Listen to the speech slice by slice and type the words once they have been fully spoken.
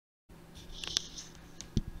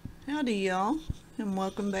Howdy y'all, and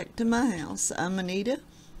welcome back to my house. I'm Anita,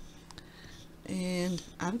 and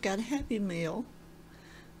I've got a happy mail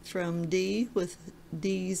from Dee with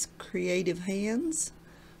Dee's Creative Hands.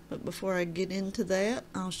 But before I get into that,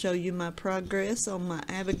 I'll show you my progress on my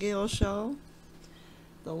Abigail shawl.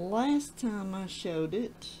 The last time I showed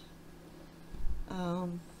it,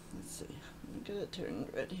 let's see, I'm gonna turn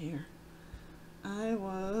right here.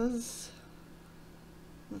 Let's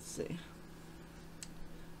see.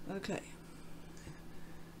 Okay,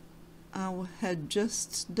 I had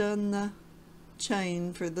just done the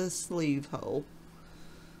chain for the sleeve hole,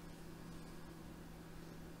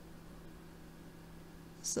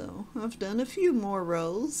 so I've done a few more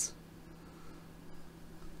rows,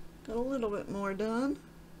 got a little bit more done.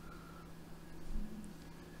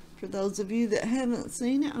 For those of you that haven't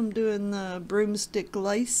seen it, I'm doing the broomstick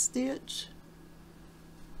lace stitch.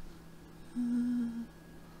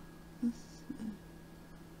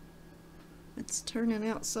 It's turning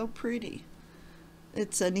out so pretty.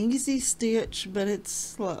 It's an easy stitch, but it's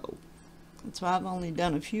slow. That's why I've only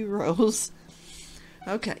done a few rows.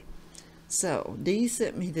 Okay, so Dee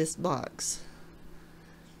sent me this box,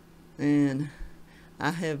 and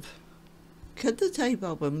I have cut the tape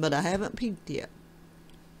open, but I haven't peeked yet.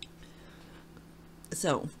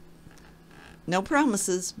 So, no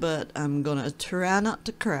promises, but I'm gonna try not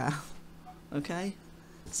to cry. Okay,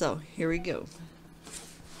 so here we go.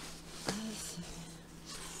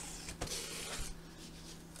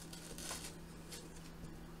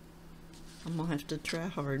 I'm gonna have to try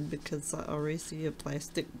hard because I already see a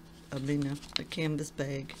a canvas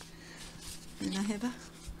bag, and I have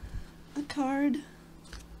a card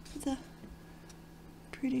with a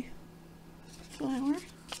pretty flower.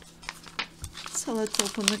 So let's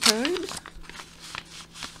open the card.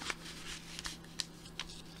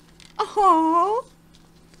 Oh,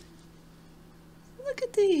 look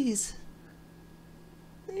at these.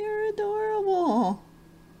 They are adorable.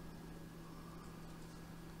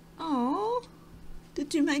 Oh,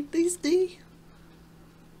 did you make these, Dee?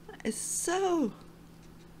 That is so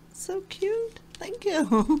cute. Thank you.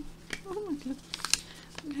 Oh my god.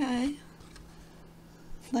 Okay.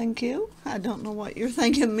 Thank you. I don't know what you're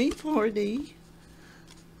thanking me for, Dee.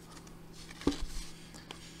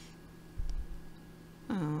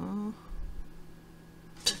 Oh.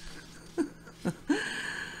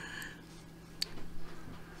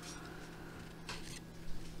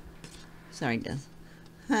 Sorry, guys.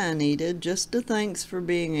 Hi, Anita. Just a thanks for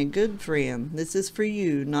being a good friend. This is for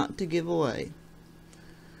you, not to give away.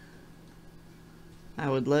 I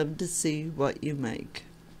would love to see what you make.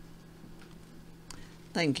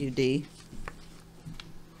 Thank you, Dee.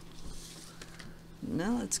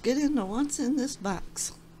 Now let's get into what's in this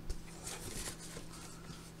box.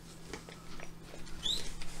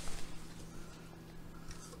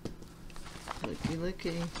 Looky,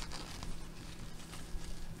 looky.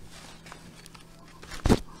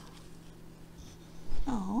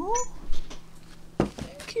 Oh,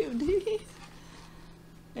 thank you, Dee.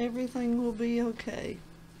 Everything will be okay.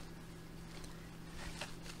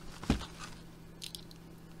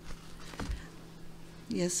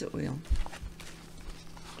 Yes, it will.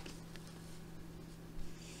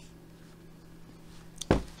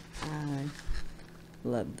 I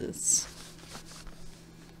love this.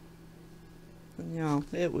 And y'all,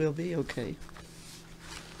 it will be okay.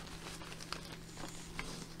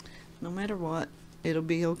 No matter what, it'll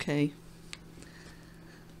be okay.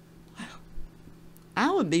 Wow.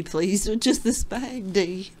 I would be pleased with just this bag,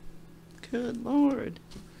 Dee. Good Lord.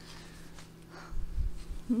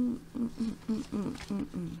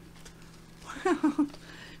 Wow.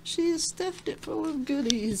 She has stuffed it full of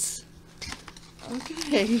goodies.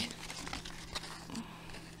 Okay.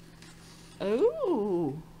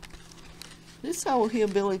 Oh. This old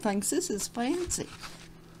hillbilly thinks this is fancy.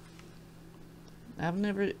 I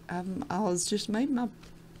always just made my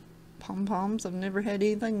pom-poms. I've never had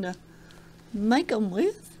anything to make them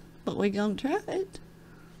with, but we're gonna try it.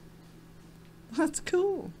 That's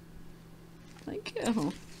cool. Thank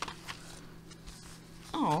you.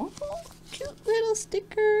 Oh, cute little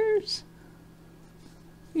stickers.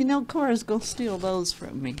 You know Cora's gonna steal those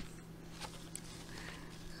from me.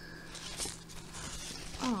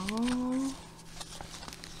 Oh.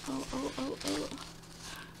 Oh.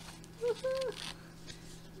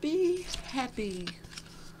 Be happy.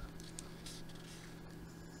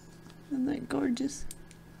 Isn't that gorgeous?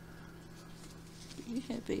 Be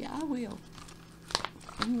happy. I will.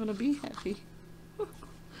 I'm gonna be happy.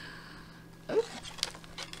 Oh.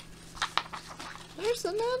 There's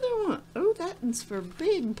another one. Oh, that one's for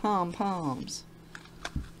big pom-poms.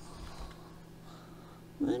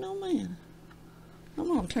 Man, oh man. I'm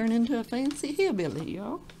gonna turn into a fancy hillbilly,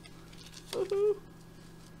 y'all. Woohoo.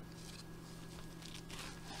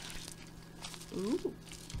 Ooh.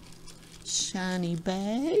 Shiny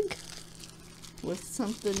bag with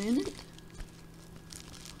something in it.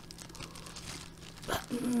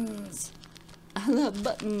 Buttons. I love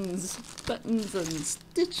buttons. Buttons and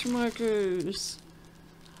stitch markers.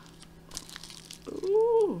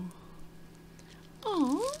 Ooh.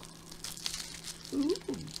 Oh. Ooh.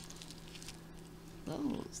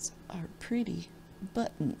 Those are pretty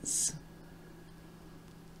buttons.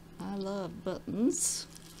 I love buttons.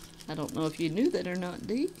 I don't know if you knew that or not,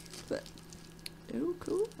 Dee, but oh,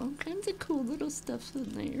 cool. All kinds of cool little stuff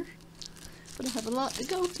in there. But I have a lot to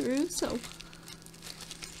go through, so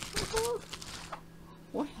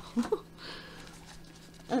wow.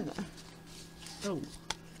 And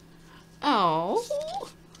oh,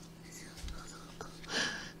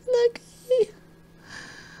 look,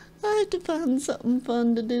 I have to find something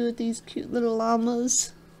fun to do with these cute little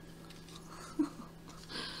llamas.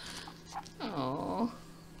 Oh,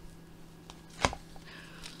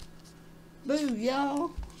 boo,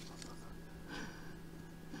 y'all.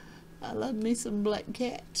 I love me some black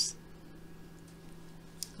cats.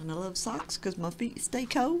 And I love socks because my feet stay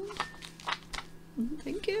cold.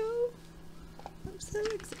 Thank you. I'm so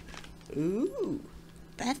excited. Ooh,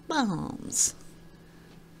 bath bombs.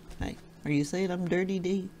 Hey, are you saying I'm dirty,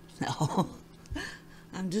 Dee? No.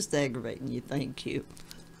 I'm just aggravating you. Thank you.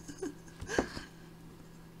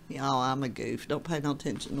 Y'all, I'm a goof. Don't pay no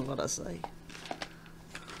attention to what I say.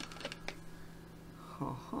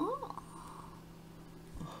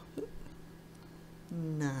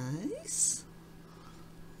 Nice.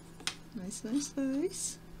 Nice, nice,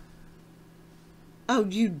 nice. Oh,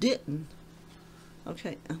 you didn't.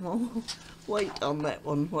 Okay, I'm gonna wait on that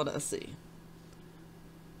one, what I see.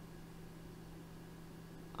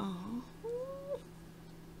 Oh.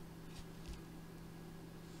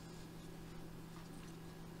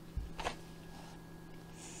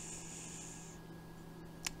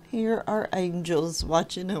 Here are angels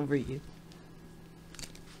watching over you.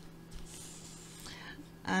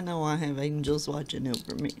 I know I have angels watching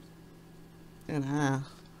over me. And I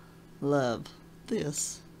love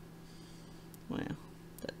this. Well,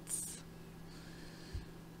 that's...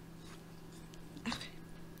 Okay.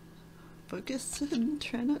 Focus and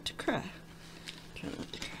try not to cry. Try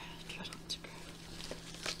not to cry. Try not to cry.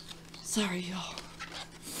 Sorry, y'all.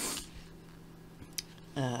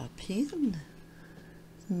 Pen.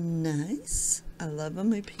 Nice. I love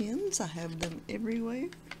my pens. I have them everywhere.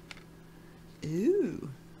 Ooh.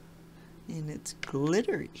 And it's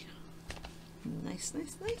glittery. Nice,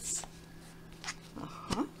 nice, nice.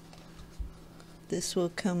 This will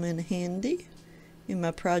come in handy in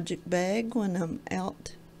my project bag when I'm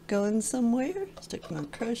out going somewhere. Stick my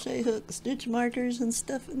crochet hook, stitch markers and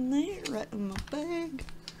stuff in there, right in my bag.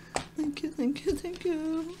 Thank you, thank you, thank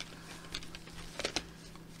you.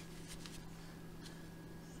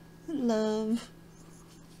 Love.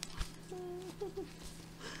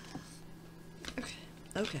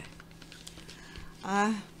 Okay.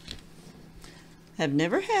 I have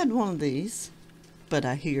never had one of these, but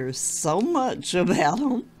I hear so much about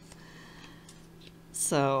them.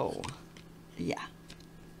 So, yeah.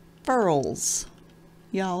 Furls.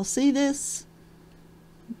 Y'all see this?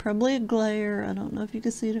 Probably a glare. I don't know if you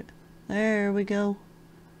can see it. There we go.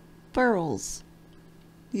 Furls.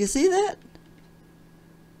 You see that?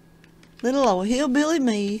 Little old hillbilly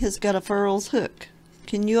me has got a furls hook.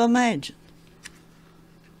 Can you imagine?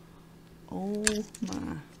 Oh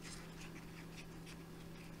my.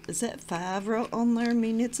 Is that 5 on there? I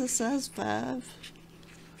mean, it's a size 5.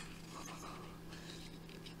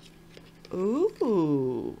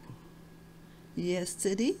 Ooh. Yes,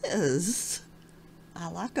 it is. I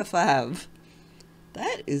like a 5.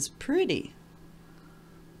 That is pretty.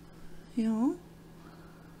 You know?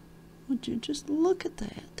 Would you just look at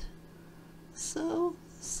that? So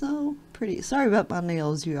pretty. Sorry about my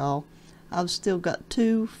nails, y'all. I've still got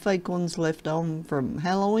 2 fake ones left on from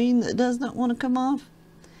Halloween that does not want to come off.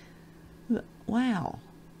 But, wow.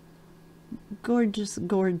 Gorgeous,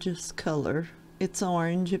 gorgeous color. It's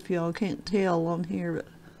orange if y'all can't tell on here, but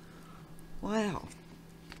wow.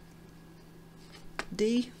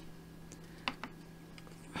 Dee.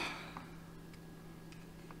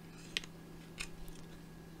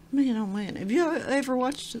 Man, oh man, have you ever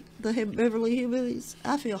watched the Beverly Hillbillies?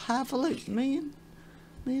 I feel highfalutin, man.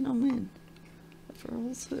 Man, oh man. A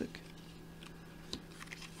furls hook.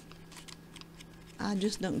 I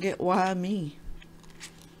just don't get why me.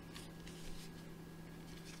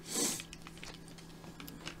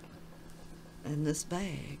 And this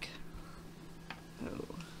bag. Oh.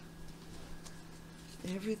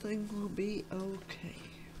 Everything will be okay.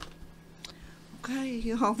 Okay,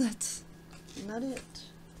 y'all, that's not it.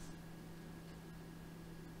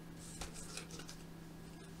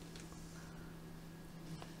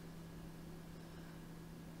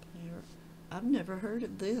 I've never heard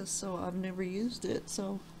of this, so I've never used it,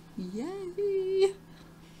 so yay!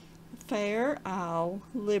 Fair Isle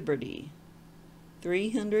Liberty,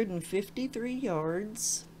 353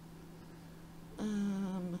 yards.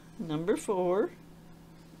 Number 4.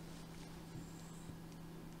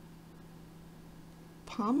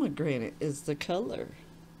 Pomegranate is the color.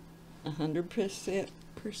 100%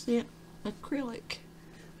 acrylic.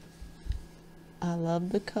 I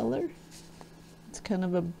love the color. It's kind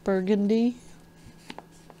of a burgundy.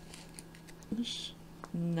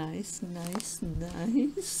 Nice, nice,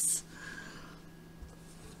 nice.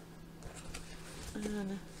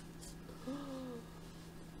 And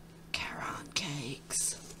Caron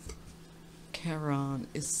cakes. Caron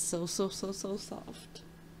is so soft.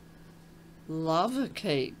 Lava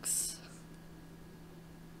cakes.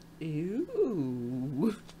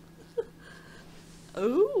 Ew.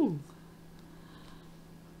 Ooh.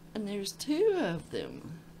 And there's 2 of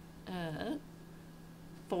them at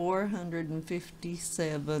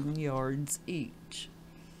 457 yards each.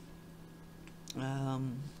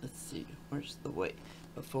 Let's see, where's the weight?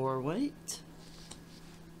 Before weight.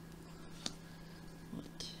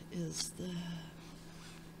 What is the...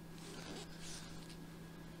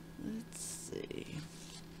 Let's see.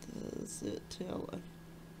 Does it tell a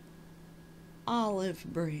olive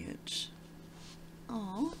branch?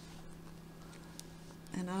 Oh.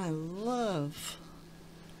 And I love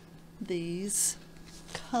these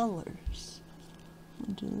colors.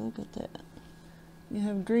 Would you look at that? You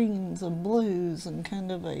have greens and blues and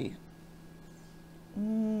kind of a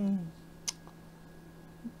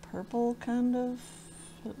purple kind of,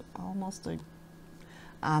 almost a,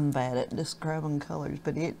 I'm bad at describing colors,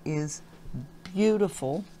 but it is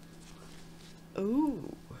beautiful.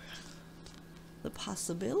 Ooh, the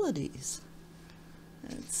possibilities.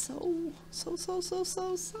 It's so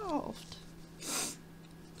soft.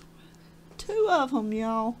 2 of them,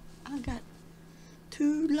 y'all. I got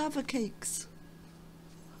 2 lava cakes.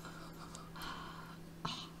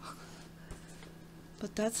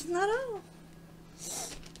 But that's not all.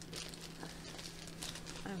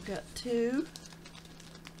 I've got 2.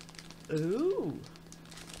 Ooh,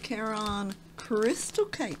 Caron crystal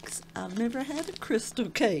cakes. I've never had a crystal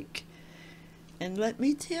cake. And let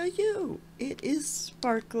me tell you, it is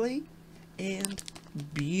sparkly and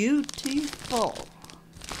beautiful.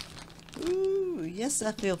 Ooh, yes,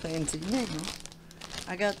 I feel fancy now.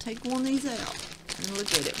 I gotta take one of these out and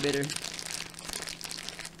look at it better.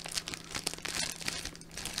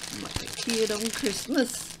 I'm like a kid on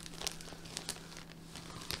Christmas.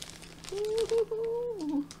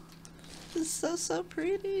 Ooh, this is so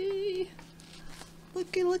pretty.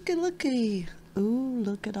 Looky. Ooh,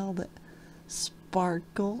 look at all that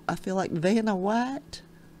sparkle. I feel like Vanna White.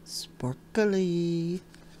 Sparkly.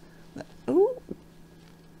 Ooh,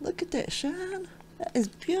 look at that shine. That is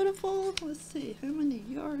beautiful. Let's see, how many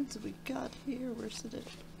yards we got here? Where's it at?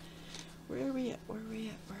 Where are we at?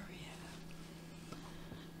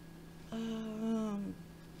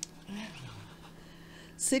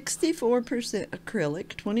 64%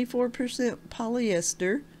 acrylic, 24%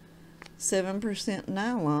 polyester, 7%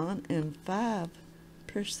 nylon, and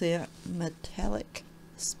 5% metallic.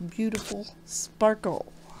 It's beautiful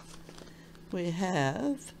sparkle. We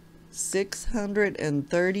have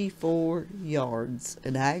 634 yards,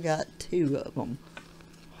 and I got 2 of them.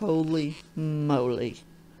 Holy moly.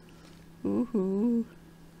 Ooh,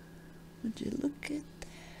 would you look at that?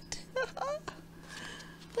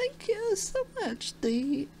 Thank you so much,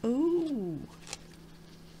 Dee. Ooh,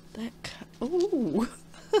 that, ooh.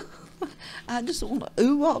 I just want to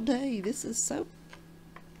ooh all day. This is so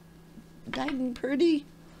dang pretty.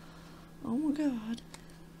 Oh my God.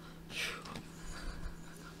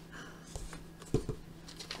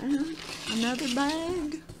 And another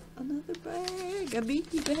bag, a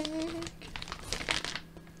beady bag.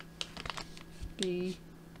 Be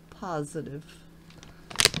positive.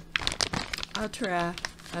 I try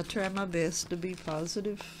my best to be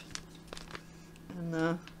positive.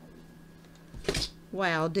 And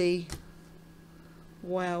wow, Dee.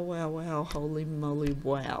 Wow, holy moly,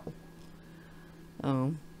 wow.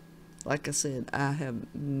 Like I said, I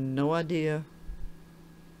have no idea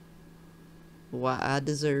why I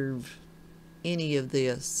deserve any of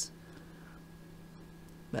this.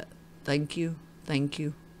 But thank you.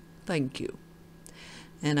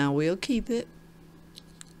 And I will keep it.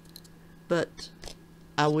 But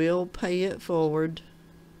I will pay it forward.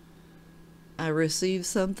 I receive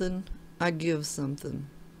something, I give something.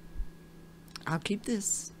 I'll keep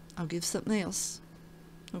this. I'll give something else.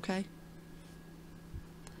 Okay?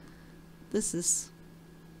 This is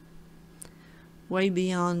way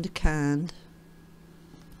beyond kind.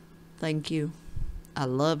 Thank you. I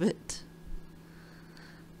love it.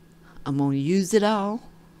 I'm going to use it all.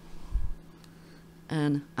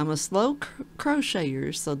 And I'm a slow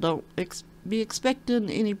crocheter, so don't be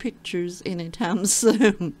expecting any pictures anytime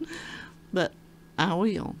soon. But I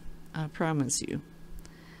will. I promise you.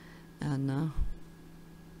 And,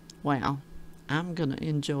 wow. I'm going to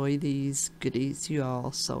enjoy these goodies, you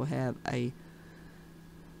all. So have a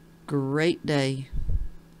great day.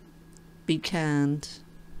 Be kind.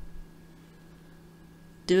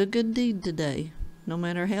 Do a good deed today, no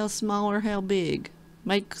matter how small or how big.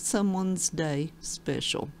 Make someone's day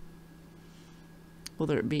special.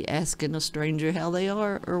 Whether it be asking a stranger how they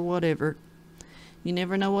are or whatever. You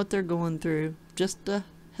never know what they're going through. Just a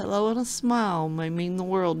hello and a smile may mean the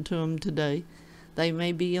world to them today. They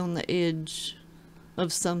may be on the edge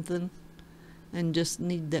of something and just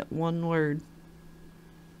need that one word.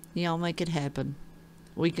 Y'all make it happen.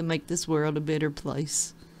 We can make this world a better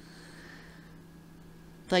place.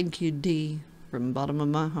 Thank you, Dee, from the bottom of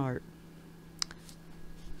my heart.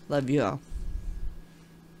 Love you all.